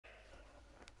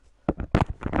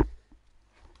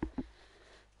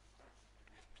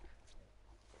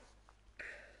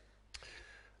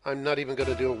I'm not even going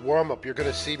to do a warm-up. You're going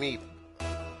to see me.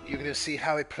 You're going to see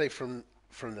how I play from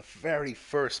the very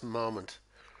first moment.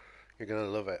 You're going to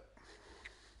love it.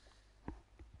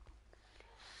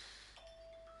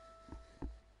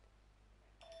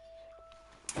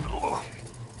 Oh.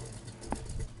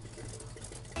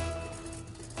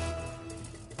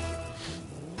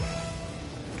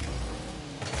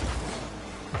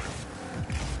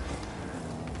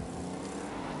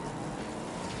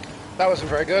 That wasn't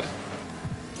very good.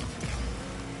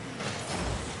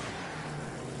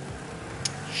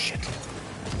 Shit.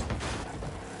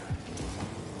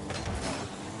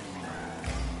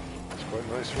 It's quite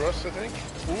nice for us, I think.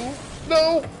 Ooh,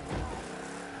 no!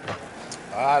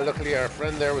 Ah, luckily our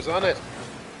friend there was on it.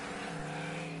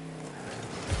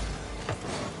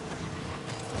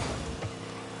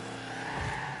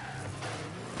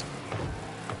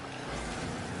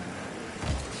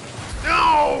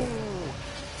 No!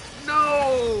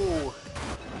 No!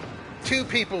 Two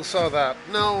people saw that.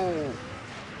 No!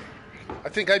 I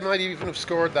think I might even have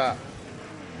scored that.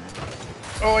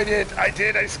 Oh, I did.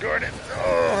 I scored it.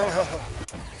 Oh.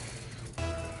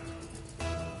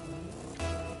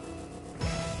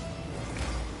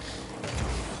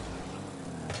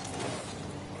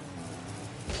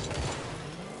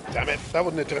 Damn it. That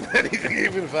wouldn't have done anything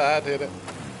even if I had hit it.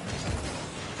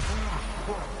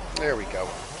 There we go.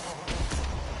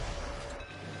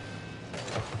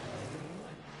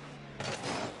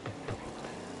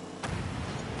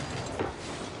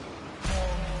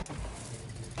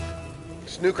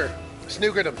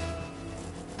 Snookered him.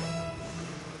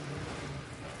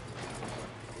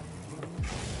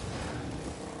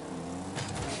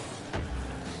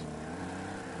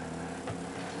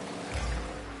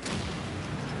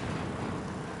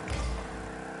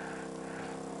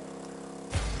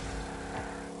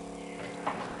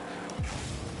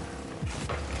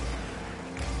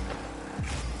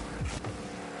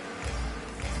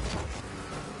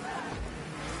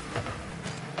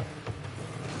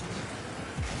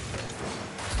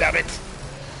 Damn it!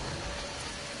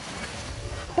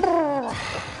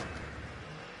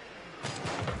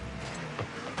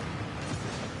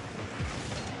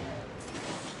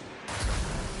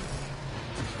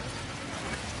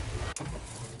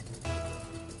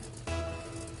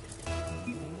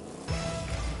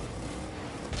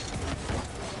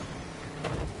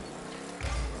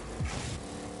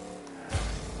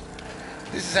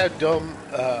 This is how dumb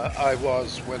I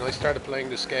was when I started playing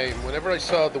this game. Whenever I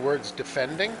saw the words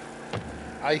defending,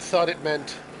 I thought it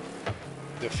meant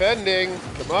defending.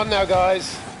 Come on now,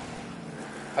 guys.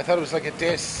 I thought it was like a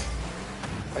diss.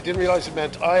 I didn't realize it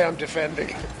meant I am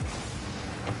defending.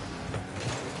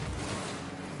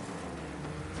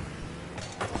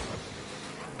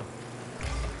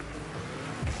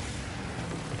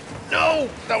 No!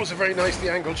 That was a very nicely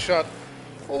angled shot.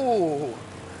 Oh.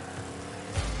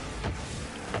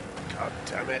 God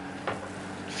damn it.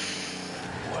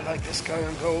 Oh, I like this guy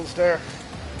on goals there.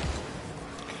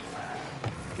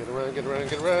 Get around, get around,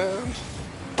 get around.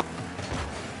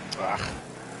 Ah.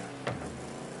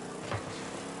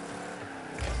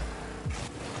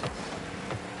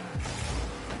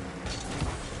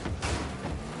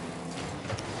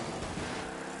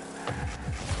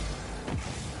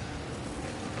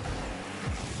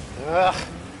 Ah.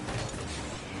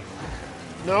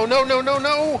 No, no, no, no,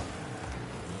 no!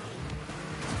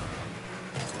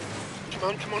 Come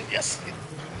on, come on, yes!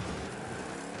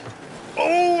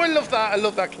 Oh, I love that. I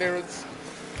love that clearance.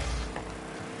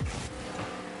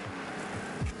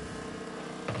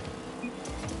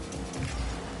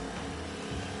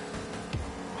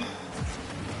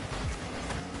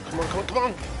 Come on, come on, come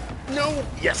on. No.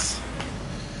 Yes.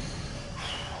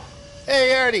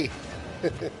 Hey, Artie.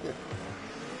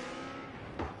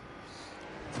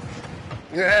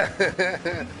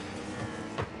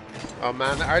 Oh,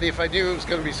 man. Artie, if I knew it was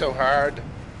going to be so hard,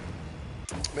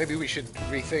 maybe we should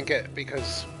rethink it,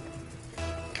 because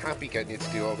can't be getting you to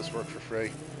do all this work for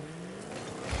free.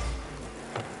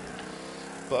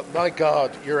 But my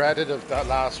God, your edit of that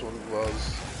last one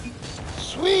was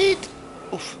sweet.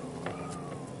 Oof.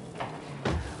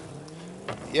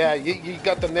 Yeah, you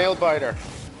got the nail biter.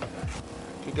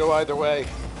 Could go either way.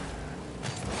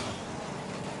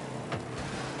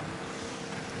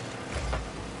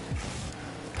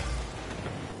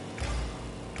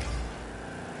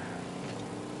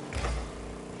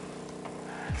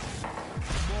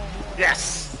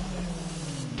 Yes!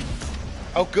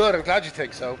 Oh, good. I'm glad you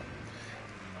think so.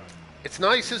 It's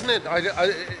nice, isn't it?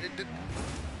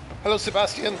 Hello,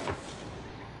 Sebastian.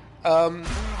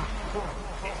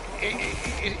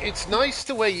 It's nice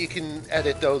the way you can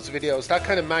edit those videos, that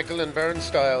kind of Magdalene Byrne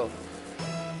style.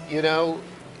 You know,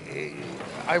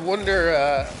 I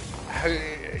wonder how,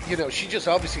 you know, she just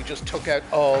obviously just took out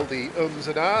all the ums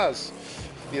and ahs,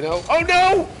 you know. Oh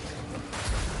no!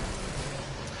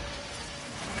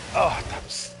 Oh,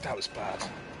 that was bad.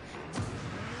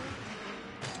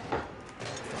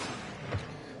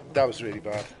 That was really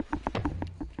bad.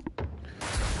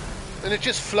 And it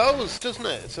just flows, doesn't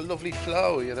it? It's a lovely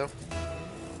flow, you know.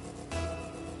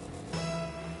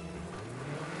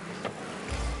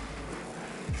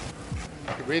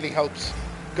 It really helps.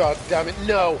 God damn it,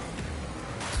 no!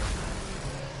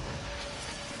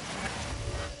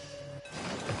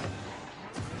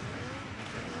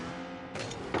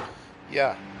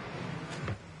 Yeah.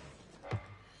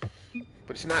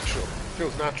 But it's natural. It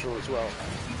feels natural as well.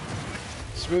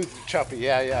 Smooth, choppy,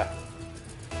 yeah.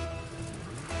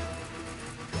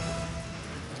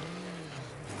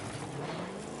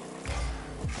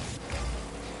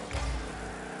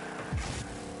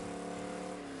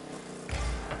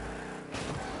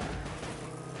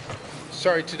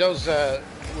 Sorry to those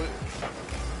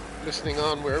listening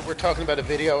on. We're talking about a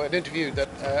video, an interview that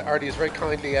Artie is very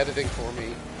kindly editing for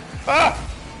me. Ah!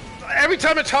 Every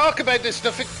time I talk about this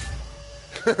stuff,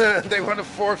 they want to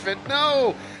forfeit.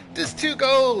 No! There's 2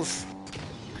 goals!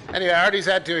 Anyway, Artie's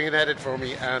doing an edit for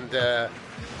me, and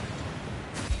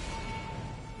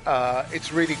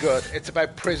it's really good. It's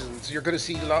about prisons. You're going to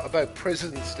see a lot about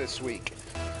prisons this week.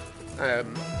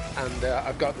 And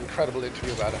I've got an incredible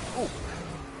interview about it. Ooh.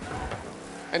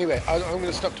 Anyway, I'm going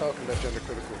to stop talking about gender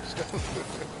critical stuff.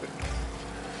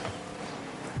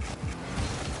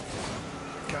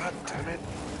 God damn it.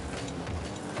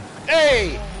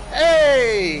 Hey!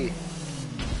 Hey!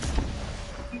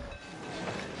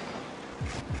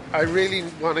 I really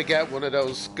want to get one of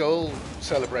those goal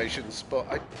celebrations, but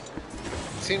it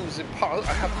seems impossible.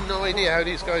 I have no idea how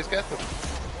these guys get them.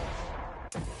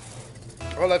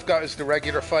 All I've got is the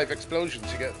regular 5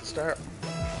 explosions you get at the start.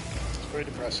 It's very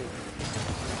depressing.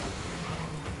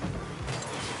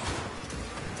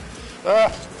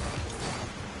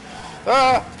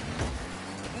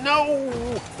 No!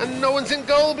 And no one's in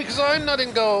goal because I'm not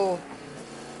in goal.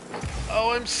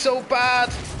 Oh, I'm so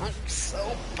bad. I'm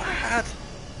so bad.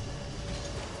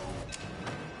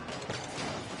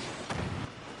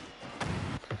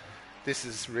 This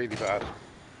is really bad.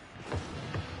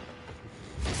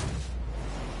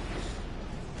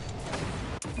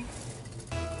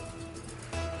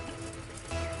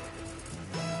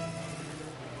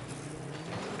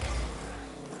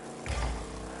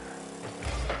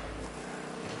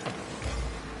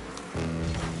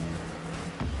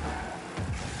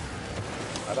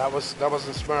 That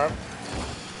wasn't smart.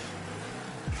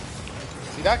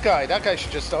 See, that guy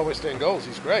should just always stay in goals.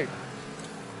 He's great.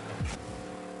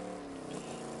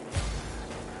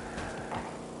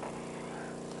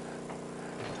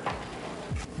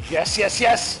 Yes, yes,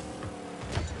 yes!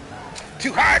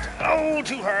 Too hard! Oh,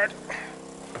 too hard!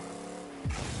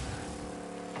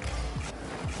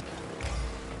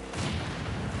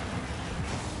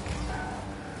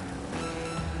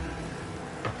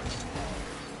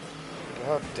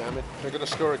 God damn it. They're going to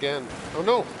score again. Oh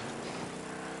no!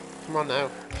 Come on now.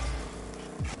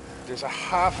 There's a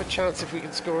half a chance if we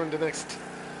can score in the next...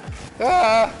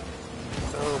 Ah!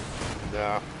 Oh,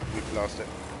 no. We've lost it.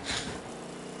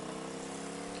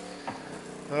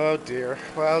 Oh dear.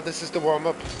 Well, this is the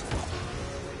warm-up.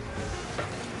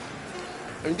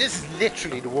 I mean, this is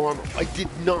literally the warm-up. I did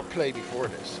not play before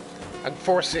this. And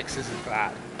 4-6 isn't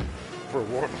bad for a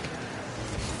warm-up.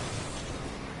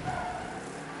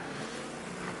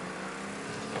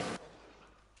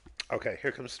 Okay,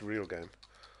 here comes the real game.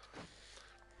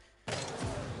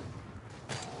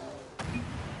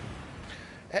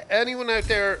 Anyone out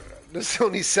there? There's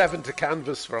only 7 to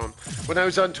canvas from. When I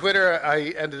was on Twitter,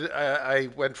 I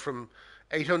went from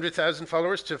 800,000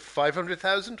 followers to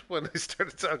 500,000 when I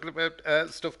started talking about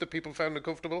stuff that people found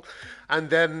uncomfortable, and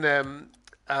then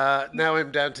now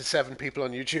I'm down to 7 people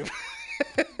on YouTube.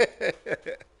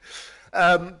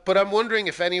 But I'm wondering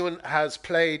if anyone has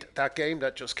played that game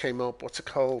that just came up. What's it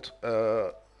called?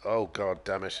 Oh god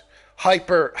damn it!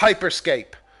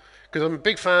 Hyperscape. Because I'm a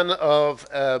big fan of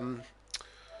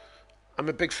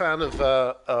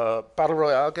battle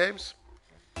royale games,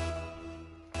 and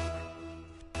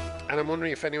I'm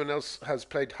wondering if anyone else has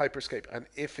played Hyperscape and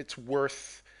if it's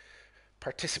worth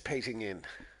participating in.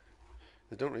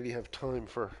 I don't really have time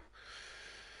to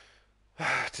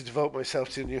devote myself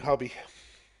to a new hobby.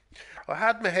 I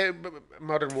had my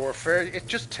Modern Warfare. It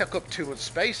just took up too much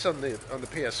space on the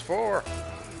PS4.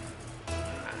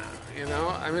 You know,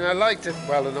 I mean, I liked it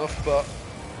well enough, but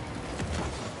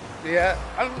yeah,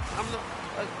 I'm not.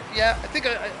 Yeah, I think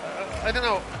I don't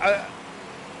know.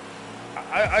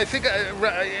 I think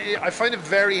I find it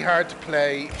very hard to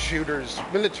play shooters,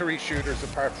 military shooters,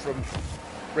 apart from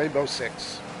Rainbow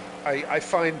Six. I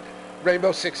find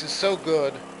Rainbow Six is so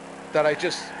good that I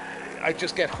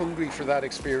just get hungry for that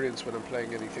experience when I'm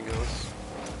playing anything else.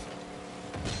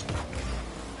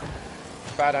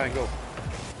 Bad angle.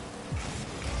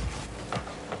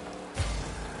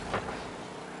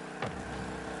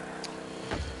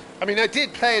 I mean, I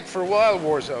did play it for a while,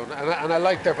 Warzone, and I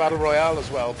liked their Battle Royale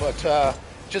as well, but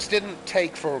just didn't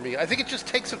take for me. I think it just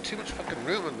takes up too much fucking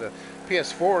room on the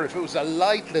PS4. If it was a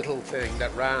light little thing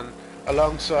that ran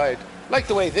alongside, like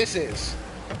the way this is,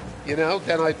 you know,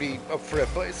 then I'd be up for it.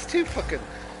 But it's too fucking...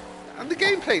 And the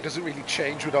gameplay doesn't really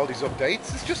change with all these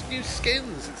updates. It's just new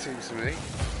skins, it seems to me.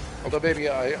 Although maybe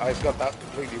I've got that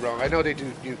completely wrong. I know they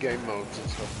do new game modes and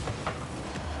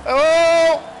stuff.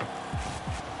 Oh!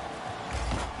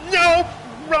 No!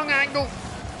 Wrong angle!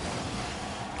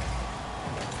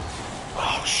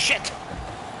 Oh, shit!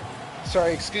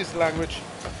 Sorry, excuse the language.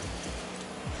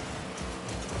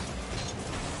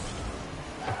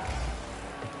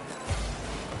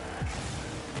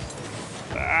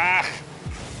 Ah!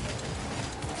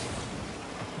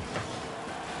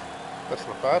 That's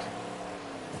not bad.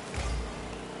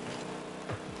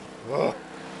 Whoa.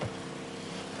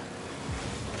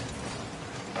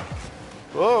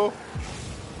 Whoa.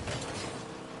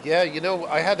 Yeah, you know,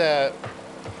 I had an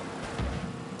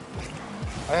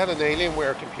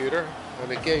Alienware computer,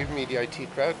 and it gave me the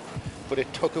IT crowd, but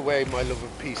it took away my love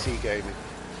of PC gaming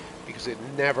because it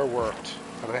never worked,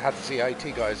 and I had to see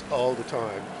IT guys all the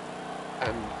time,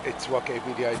 and it's what gave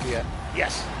me the idea.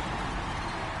 Yes,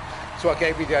 it's what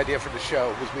gave me the idea for the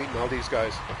show, was meeting all these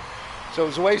guys. So it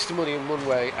was a waste of money in one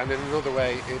way, and in another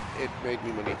way, it made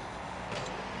me money.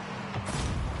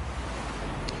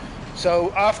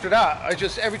 So after that, I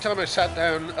just, every time I sat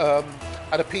down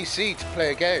at a PC to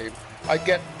play a game, I'd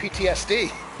get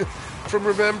PTSD from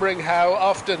remembering how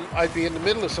often I'd be in the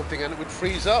middle of something and it would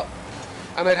freeze up.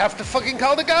 And I'd have to fucking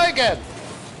call the guy again.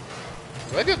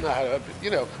 I didn't know how to, you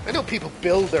know, I know people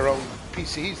build their own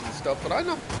PCs and stuff, but I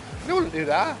don't want to do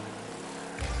that.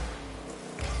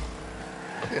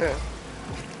 Yeah.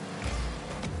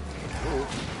 Ooh.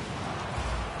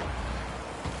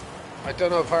 I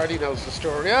don't know if Hardy knows the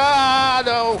story. Ah,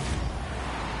 no!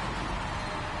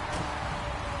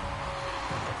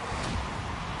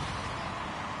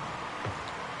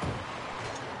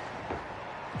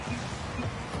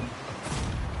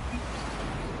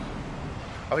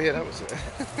 Oh yeah, that was it.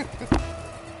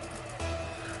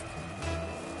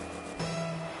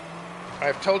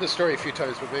 I've told this story a few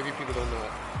times, but maybe people don't know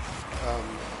it.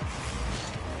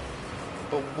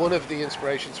 But one of the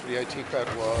inspirations for the IT crowd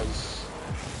was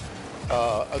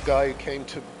a guy who came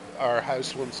to our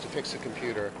house once to fix a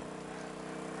computer,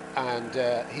 and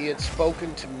he had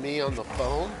spoken to me on the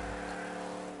phone,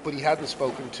 but he hadn't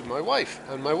spoken to my wife,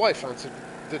 and my wife answered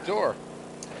the door,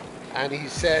 and he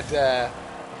said,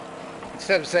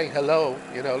 instead of saying hello,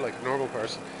 you know, like a normal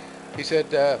person, he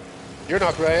said, "You're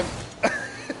not Graham."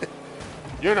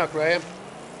 "You're not Graham."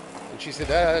 And she said,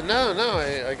 no,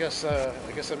 I guess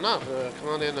I'm not. Come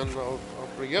on in and I'll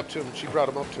bring you up to him." And she brought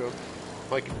him up to him.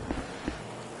 My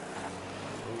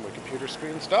computer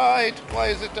screen's died. Why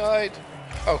has it died?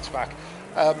 Oh, it's back.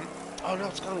 Oh no,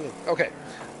 it's gone again. Okay.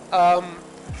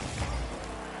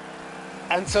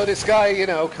 And so this guy, you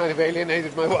know, kind of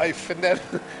alienated my wife, and then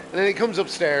he comes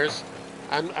upstairs,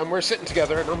 and we're sitting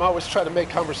together, and I'm always trying to make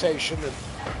conversation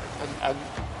and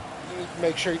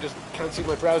make sure he can't see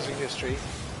my browsing history.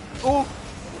 Oh,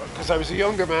 because I was a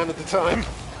younger man at the time.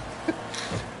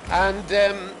 And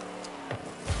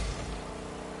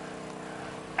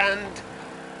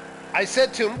I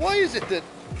said to him, "Why is it that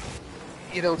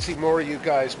you don't see more of you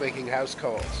guys making house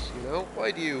calls? You know,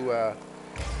 why do you,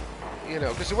 you know,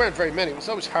 because there weren't very many. It was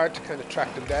always hard to kind of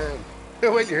track them down."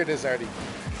 Wait, you hear this, Artie.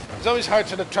 It was always hard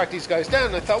to track these guys down.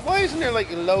 And I thought, why isn't there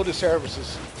like a load of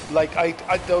services like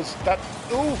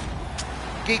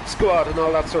Geek Squad and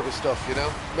all that sort of stuff, you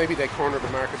know? Maybe they corner the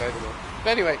market, I don't know. But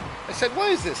anyway, I said, "Why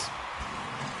is this?"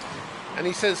 And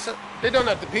he says, "They don't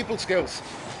have the people skills."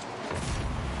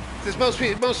 Because most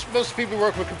people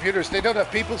work with computers, they don't have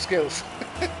people skills.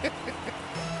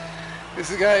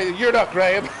 This is the guy, "You're not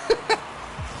Graham."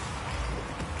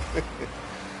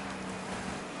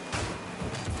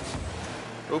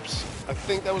 Oops, I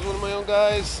think that was one of my own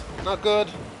guys. Not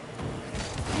good.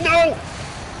 No!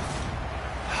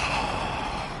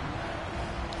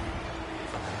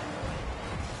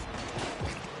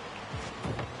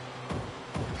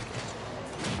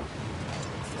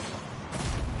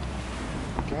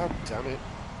 God damn it.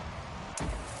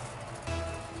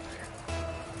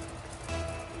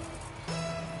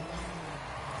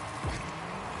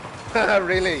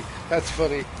 Really? That's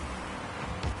funny.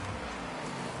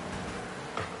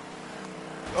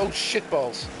 Oh,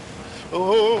 shitballs.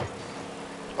 Oh,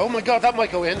 oh my god, that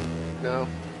might go in. No.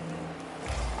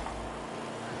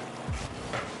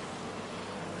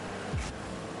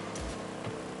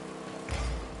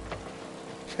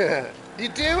 You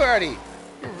do, Artie.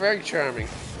 You're very charming.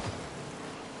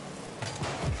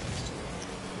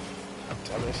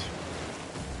 Damn it.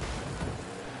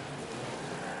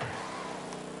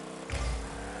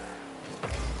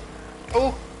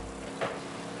 Oh.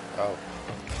 Oh.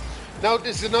 No,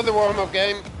 this is another warm-up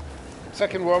game.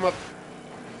 Second warm-up.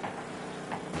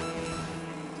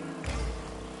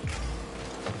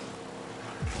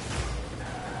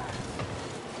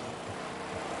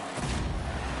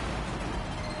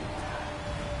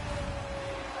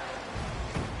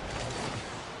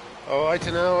 Oh, I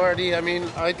don't know, Artie. I mean,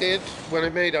 I did, when I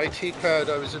made IT Crowd,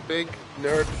 I was a big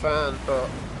nerd fan, but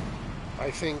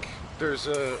I think there's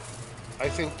a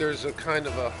kind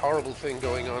of a horrible thing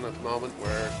going on at the moment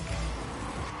where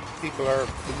people are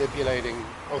manipulating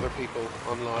other people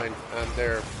online, and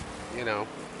they're, you know,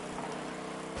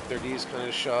 they're these kind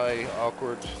of shy,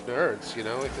 awkward nerds, you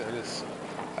know, and it's,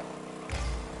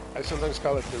 I sometimes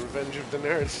call it the revenge of the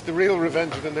nerds, the real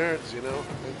revenge of the nerds, you know.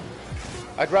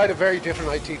 I'd write a very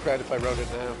different IT Crowd if I wrote it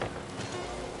now.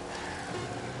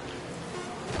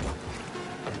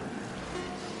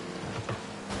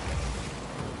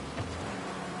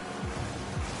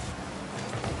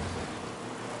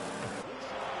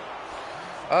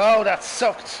 Oh, that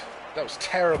sucked. That was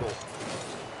terrible.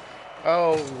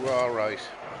 Oh, all right.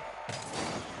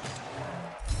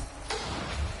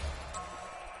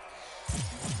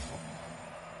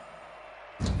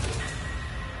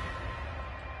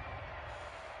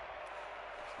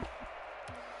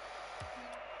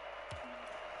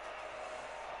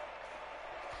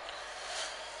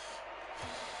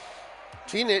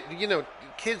 You know,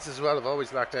 kids as well have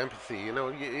always lacked empathy. You know,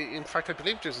 in fact, I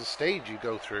believe there's a stage you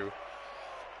go through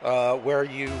where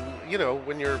you know,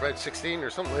 when you're about 16 or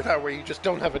something like that, where you just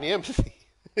don't have any empathy.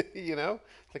 You know,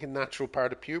 like a natural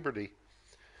part of puberty.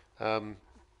 But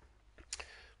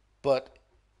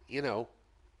you know,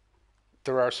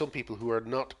 there are some people who are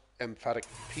not emphatic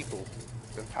people,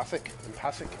 emphatic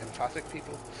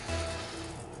people,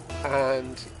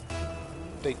 and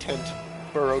they tend to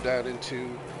burrow down into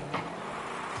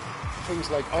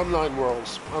things like online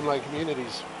worlds, online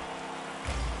communities.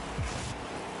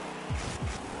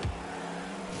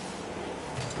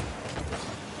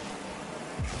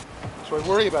 So I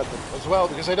worry about them as well,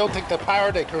 because I don't think the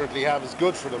power they currently have is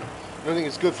good for them. I don't think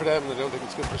it's good for them, and I don't think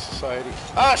it's good for society.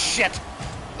 Ah, shit!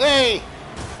 Hey!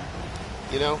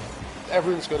 You know,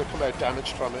 everyone's going to come out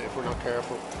damaged from it if we're not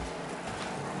careful.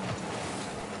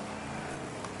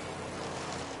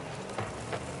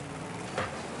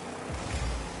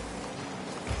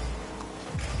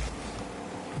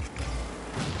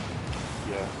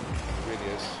 Yeah, it really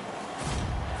is.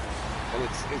 And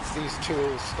it's these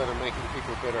tools that are making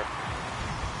people bitter.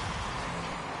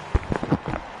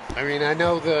 I mean, I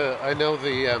know the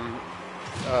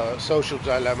social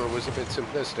dilemma was a bit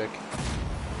simplistic.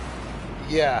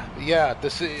 Yeah.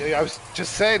 I was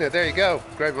just saying it. There you go.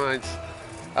 Great minds.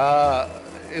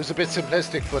 It was a bit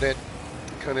simplistic, but it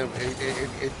kind of,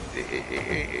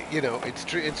 you know, it's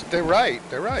true. They're right.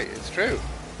 It's true.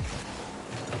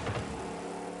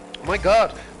 Oh my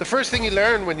God! The first thing you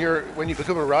learn when you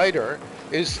become a writer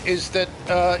is that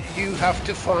you have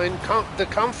to find the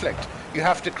conflict. You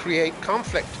have to create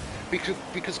conflict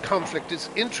because conflict is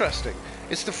interesting.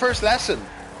 It's the first lesson,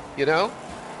 you know.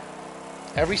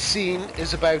 Every scene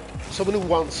is about someone who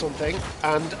wants something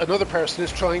and another person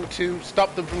is trying to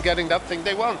stop them from getting that thing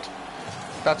they want.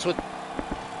 That's what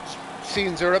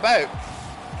scenes are about.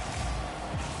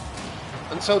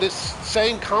 And so this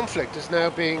same conflict is now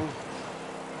being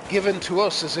given to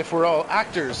us as if we're all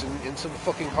actors in some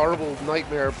fucking horrible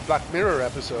nightmare Black Mirror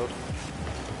episode.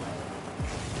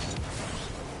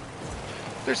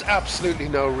 There's absolutely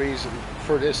no reason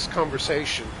for this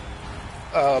conversation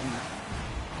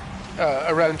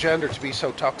around gender to be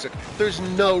so toxic. There's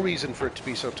no reason for it to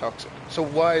be so toxic. So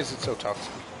why is it so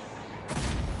toxic?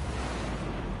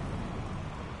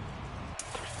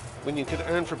 When you could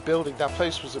earn for building, that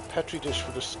place was a petri dish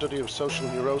for the study of social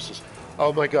neurosis.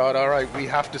 Oh my God, all right, we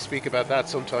have to speak about that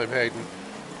sometime, Hayden.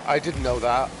 I didn't know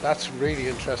that. That's really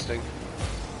interesting.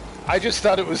 I just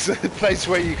thought it was a place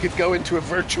where you could go into a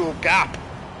virtual gap.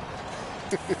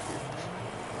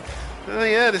 Oh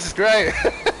yeah, this is great.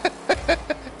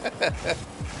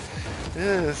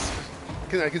 Yes,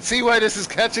 I can see why this is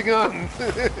catching on.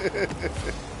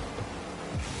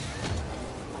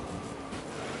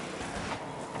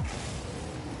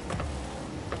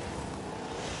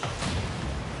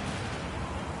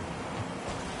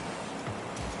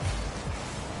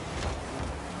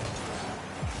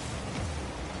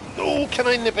 can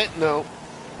I nip it? No.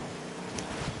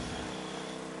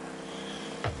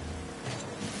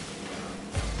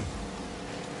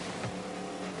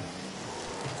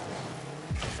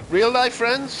 Real life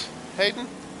friends, Hayden?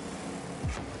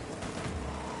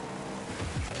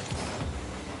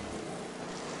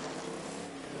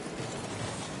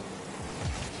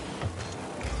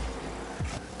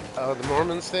 Oh, the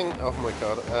Mormons thing? Oh my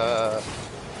god.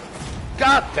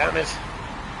 God damn it!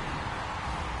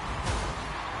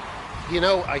 You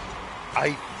know,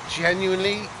 I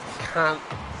genuinely can't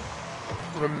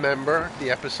remember the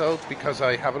episode because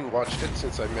I haven't watched it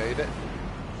since I made it.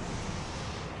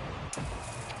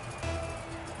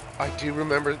 I do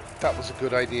remember that was a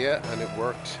good idea and it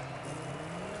worked.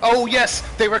 Oh yes,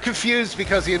 they were confused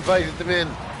because he invited them in.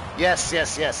 Yes,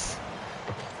 yes, yes.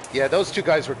 Yeah, those two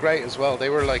guys were great as well. They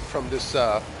were like from this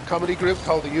comedy group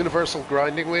called the Universal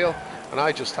Grinding Wheel, and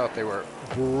I just thought they were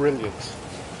brilliant.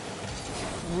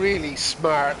 Really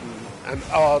smart and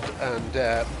odd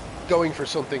and going for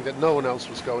something that no one else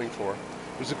was going for.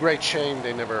 It was a great shame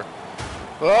they never...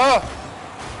 Oh!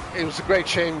 It was a great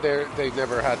shame they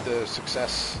never had the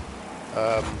success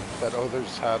that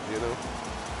others had, you know.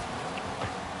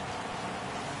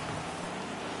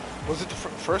 Was it the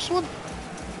first one?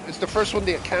 Is the first one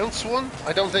the accounts one?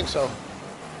 I don't think so.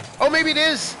 Oh, maybe it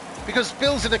is, because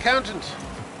Bill's an accountant.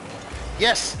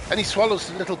 Yes, and he swallows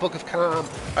the little book of calm.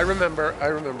 I remember.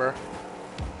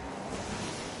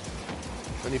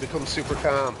 And he becomes super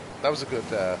calm. That was a good,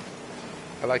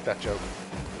 I like that joke.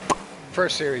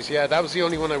 First series, yeah, that was the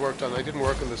only one I worked on. I didn't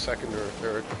work on the second or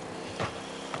third.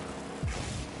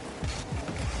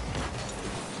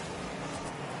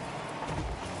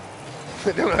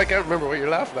 I can't remember what you're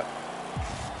laughing at.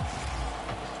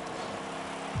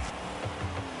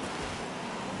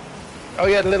 Oh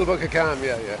yeah, the little book of calm,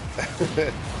 yeah.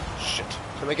 Shit.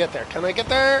 Can I get there? Can I get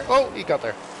there? Oh, he got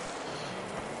there.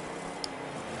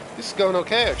 This is going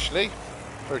okay, actually.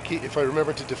 If I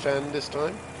remember to defend this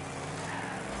time.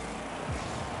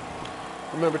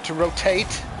 Remember to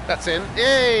rotate. That's in.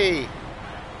 Yay!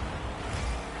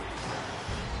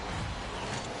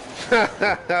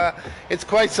 It's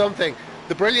quite something.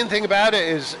 The brilliant thing about it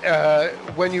is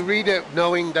when you read it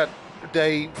knowing that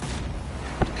they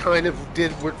kind of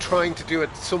were trying to do it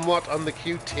somewhat on the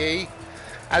QT,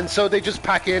 and so they just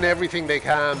pack in everything they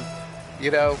can,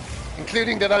 you know,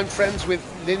 including that I'm friends with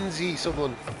Lindsay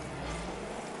someone.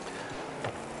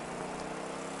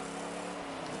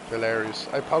 Hilarious.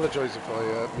 I apologize if I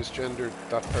misgendered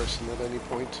that person at any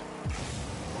point.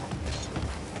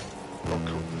 Oh,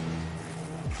 cool.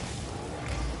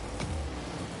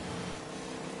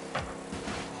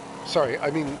 Sorry,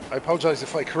 I mean, I apologize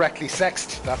if I correctly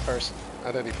sexed that person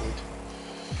at any point.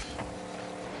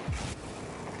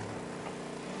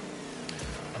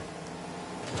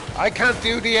 I can't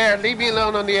do the air. Leave me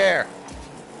alone on the air.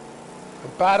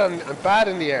 I'm bad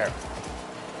in the air.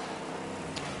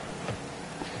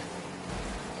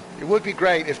 It would be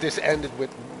great if this ended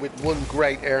with one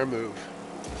great air move.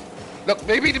 Look,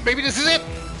 maybe this is it.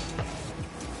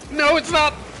 No, it's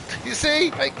not. You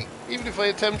see, even if I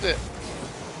attempt it.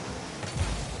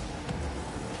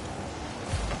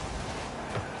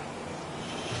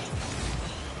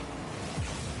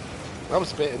 That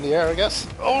was a bit in the air, I guess.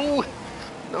 Oh,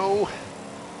 no.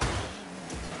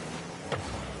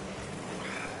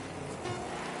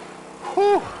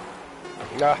 Whew.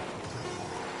 Ah.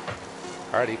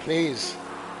 Hardy, please.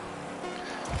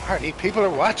 Hardy, people are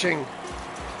watching.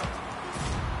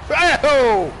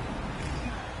 Oh!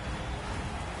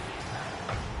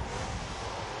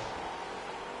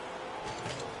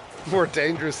 More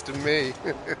dangerous than me.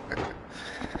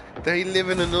 They live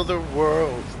in another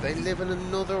world. They live in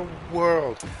another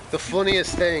world. The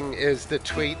funniest thing is the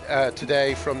tweet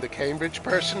today from the Cambridge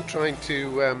person trying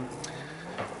to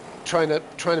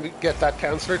get that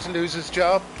counsellor to lose his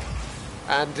job,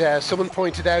 and someone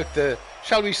pointed out the,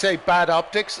 shall we say, bad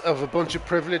optics of a bunch of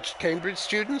privileged Cambridge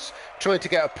students trying to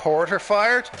get a porter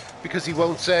fired because he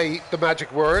won't say the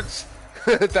magic words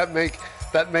that make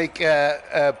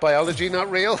biology not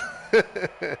real,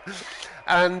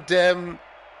 and.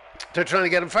 They're trying to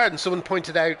get him fired, and someone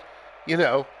pointed out, you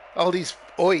know, all these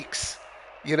oiks,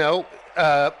 you know,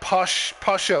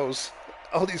 poshos,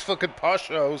 all these fucking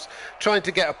poshos trying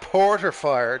to get a porter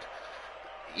fired.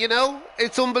 You know,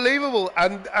 it's unbelievable.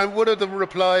 And one of them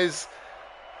replies,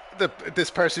 this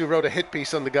person who wrote a hit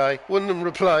piece on the guy, one of them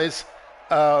replies,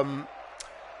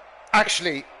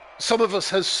 actually, some of us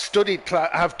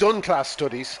have done class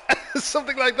studies,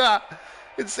 something like that.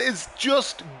 It's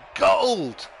just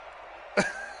gold.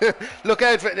 Look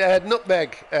out for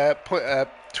Nutmeg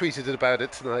tweeted about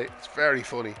it tonight. It's very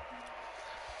funny.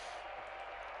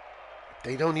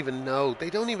 They don't even know. They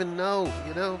don't even know,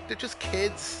 you know? They're just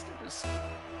kids. They're just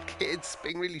kids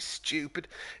being really stupid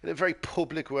in a very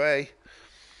public way.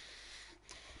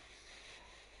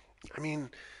 I mean,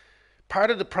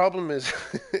 part of the problem is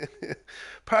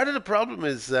part of the problem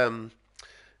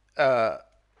uh,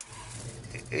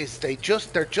 is they're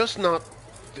just not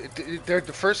they're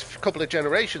the first couple of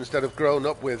generations that have grown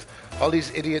up with all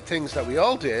these idiot things that we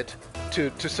all did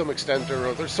to some extent or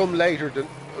other. Some later than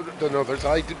others.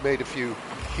 Made a few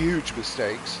huge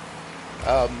mistakes,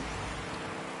 but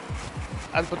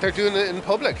they're doing it in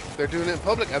public. They're doing it in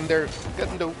public, and they're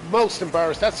getting the most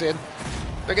embarrassed. That's it.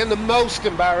 They're getting the most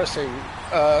embarrassing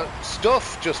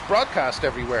stuff just broadcast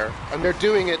everywhere, and they're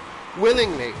doing it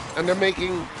willingly, and they're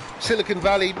making Silicon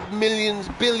Valley millions,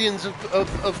 billions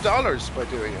of dollars by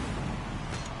doing it.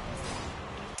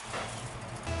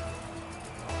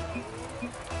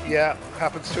 Yeah,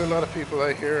 happens to a lot of people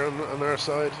out here on our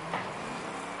side.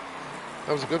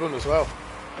 That was a good one as well.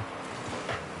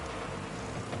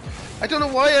 I don't know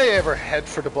why I ever head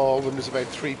for the ball when there's about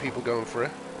 3 people going for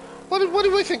it. What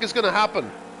do I think is going to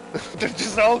happen? They're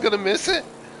just all going to miss it?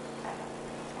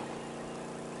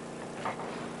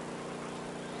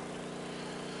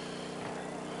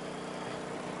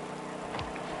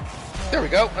 There we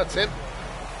go, that's it.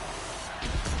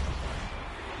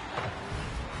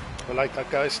 I like that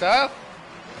guy's style.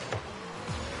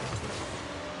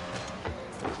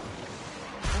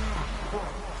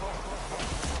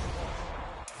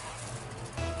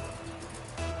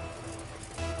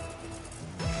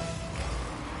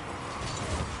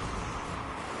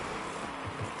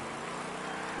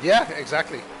 Yeah,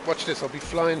 exactly. Watch this, I'll be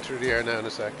flying through the air now in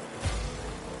a sec.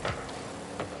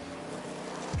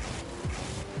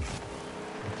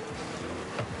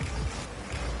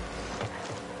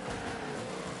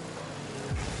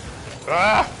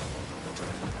 Ah!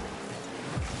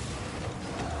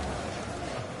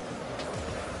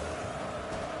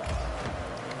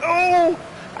 Oh!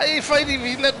 If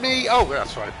he let me... Oh,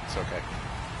 that's fine. It's okay.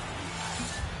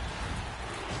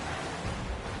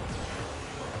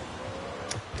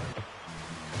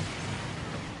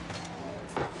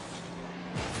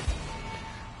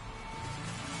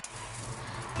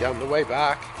 Yeah, on the way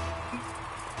back.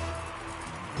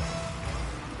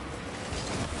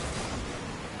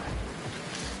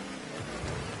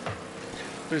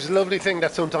 There's a lovely thing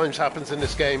that sometimes happens in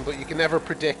this game, but you can never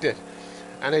predict it.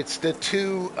 And it's the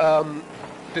two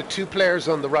players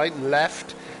on the right and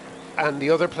left, and the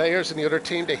other players in the other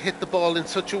team, they hit the ball in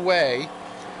such a way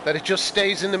that it just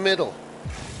stays in the middle.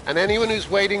 And anyone who's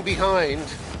waiting behind,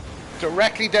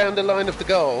 directly down the line of the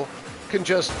goal, can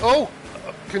just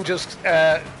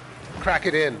crack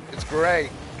it in. It's great.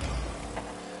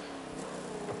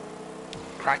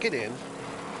 Crack it in.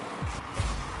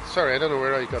 Sorry, I don't know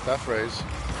where I got that phrase.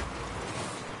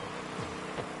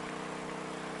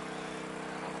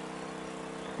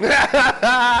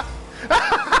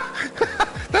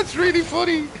 That's really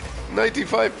funny.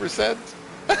 95%.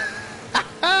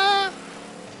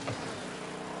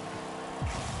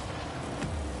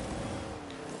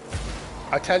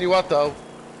 I tell you what, though,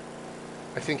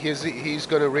 I think he's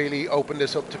going to really open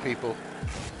this up to people.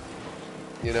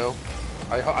 You know,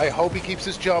 I hope he keeps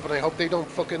his job, and I hope they don't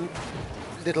fucking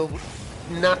little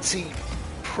Nazi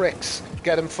pricks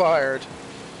get him fired.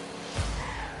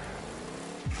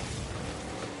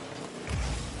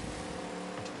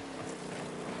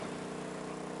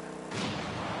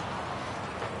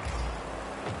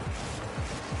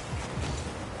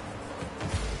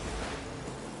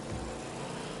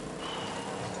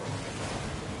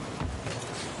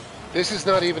 This is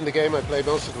not even the game I play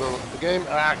most of the moment. The game,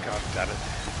 god damn it.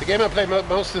 The game I play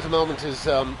most of the moment is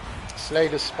Slay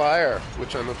the Spire,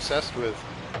 which I'm obsessed with.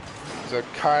 It's a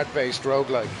card-based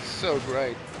roguelike. So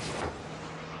great.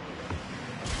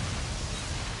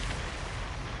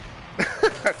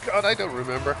 God, I don't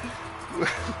remember.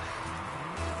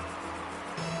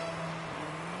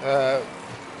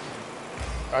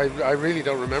 I really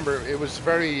don't remember. It was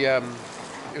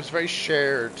very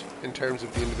shared in terms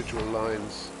of the individual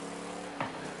lines.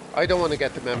 I don't want to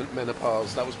get to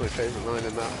menopause. That was my favourite line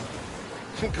in that.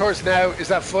 Of course, now, is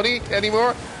that funny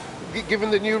anymore? Given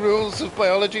the new rules of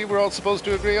biology we're all supposed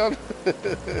to agree on?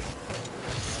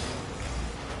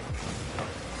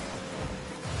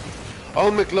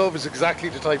 Owen McLove is exactly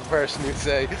the type of person who'd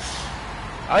say,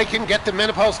 I can get the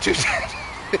menopause too.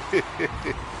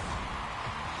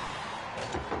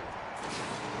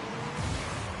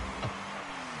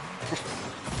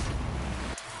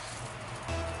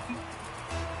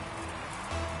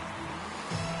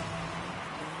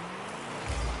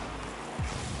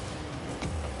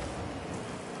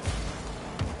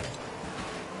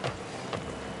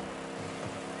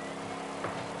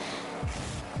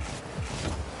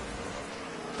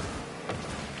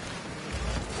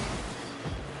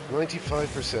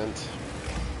 95%.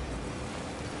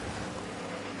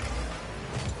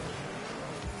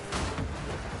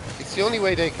 It's the only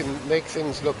way they can make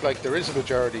things look like there is a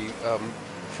majority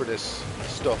for this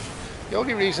stuff. The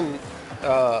only reason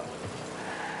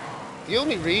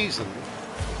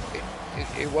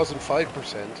it wasn't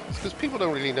 5% is because people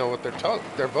don't really know what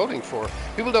they're voting for.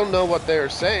 People don't know what they're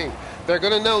saying. They're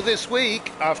going to know this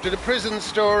week after the prison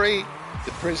story.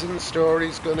 The prison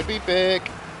story's going to be big.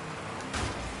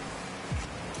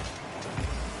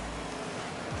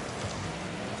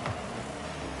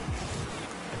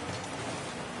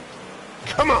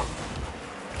 Come on!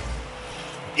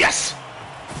 Yes!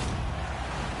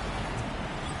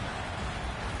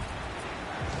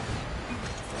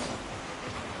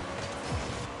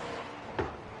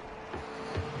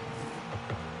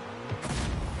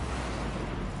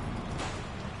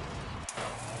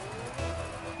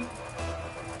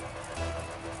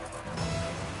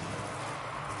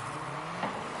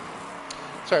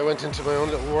 Sorry, I went into my own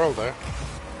little world there.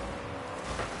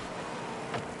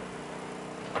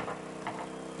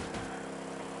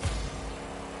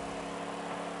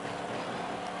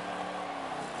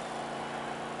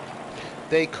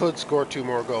 They could score 2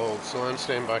 more goals, so I'm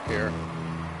staying back here.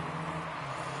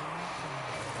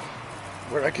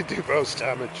 Where I could do most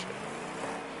damage.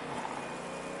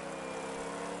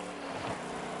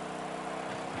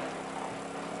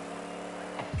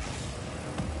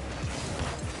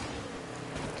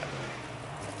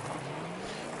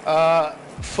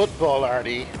 Football,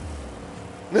 Artie.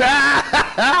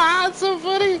 That's so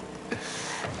funny.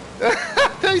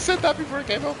 I said that before it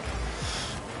came up.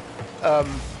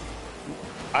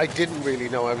 I didn't really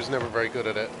know. I was never very good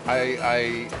at it.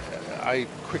 I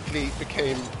quickly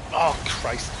became. Oh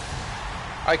Christ!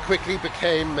 I quickly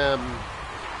became. I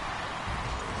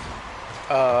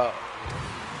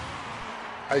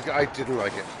didn't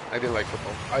like it. I didn't like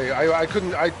football. I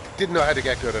couldn't. I didn't know how to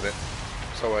get good at it,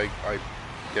 so I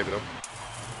gave it up.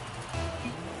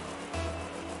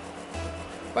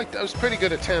 Like I was pretty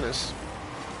good at tennis.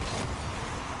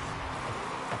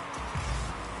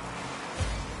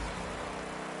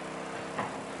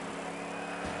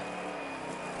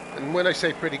 And when I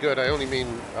say pretty good, I only mean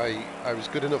I was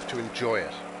good enough to enjoy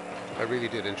it. I really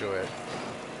did enjoy it.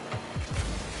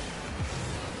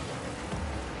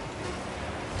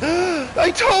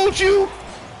 I told you!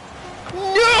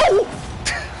 No!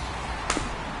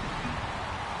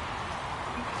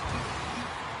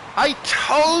 I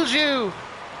told you!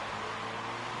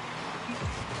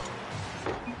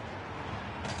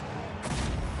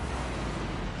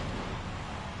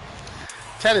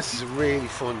 Tennis is a really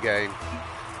fun game.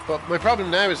 But my problem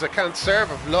now is I can't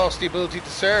serve. I've lost the ability to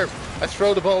serve. I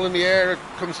throw the ball in the air, it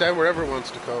comes down wherever it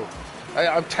wants to go.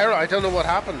 I'm terrible. I don't know what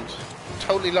happened.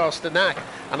 Totally lost the knack.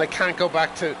 And I can't go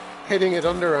back to hitting it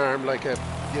underarm like a,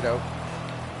 you know,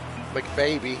 like a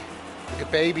baby. Like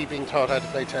a baby being taught how to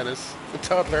play tennis. A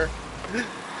toddler. I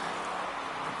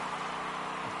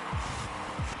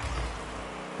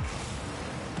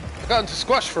got into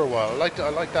squash for a while. I like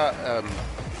that.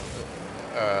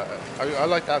 I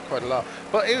like that quite a lot.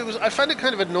 But I found it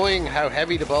kind of annoying how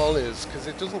heavy the ball is because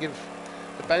it doesn't give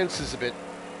the bounces a bit.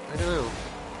 I don't know.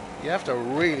 You have to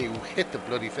really hit the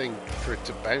bloody thing for it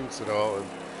to bounce at all. And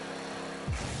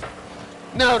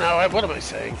no, what am I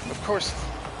saying? Of course.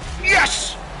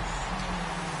 Yes!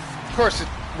 Of course it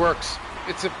works.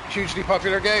 It's a hugely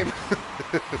popular game.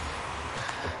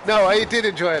 No, I did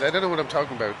enjoy it. I don't know what I'm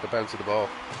talking about, the bounce of the ball.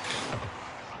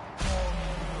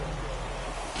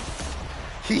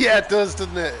 Yeah, it does,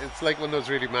 doesn't it? It's like one of those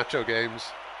really macho games.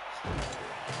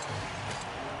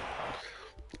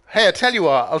 Hey, I tell you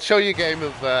what, I'll show you a game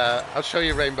of, I'll show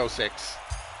you Rainbow Six.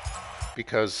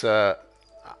 Because, I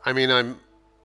mean,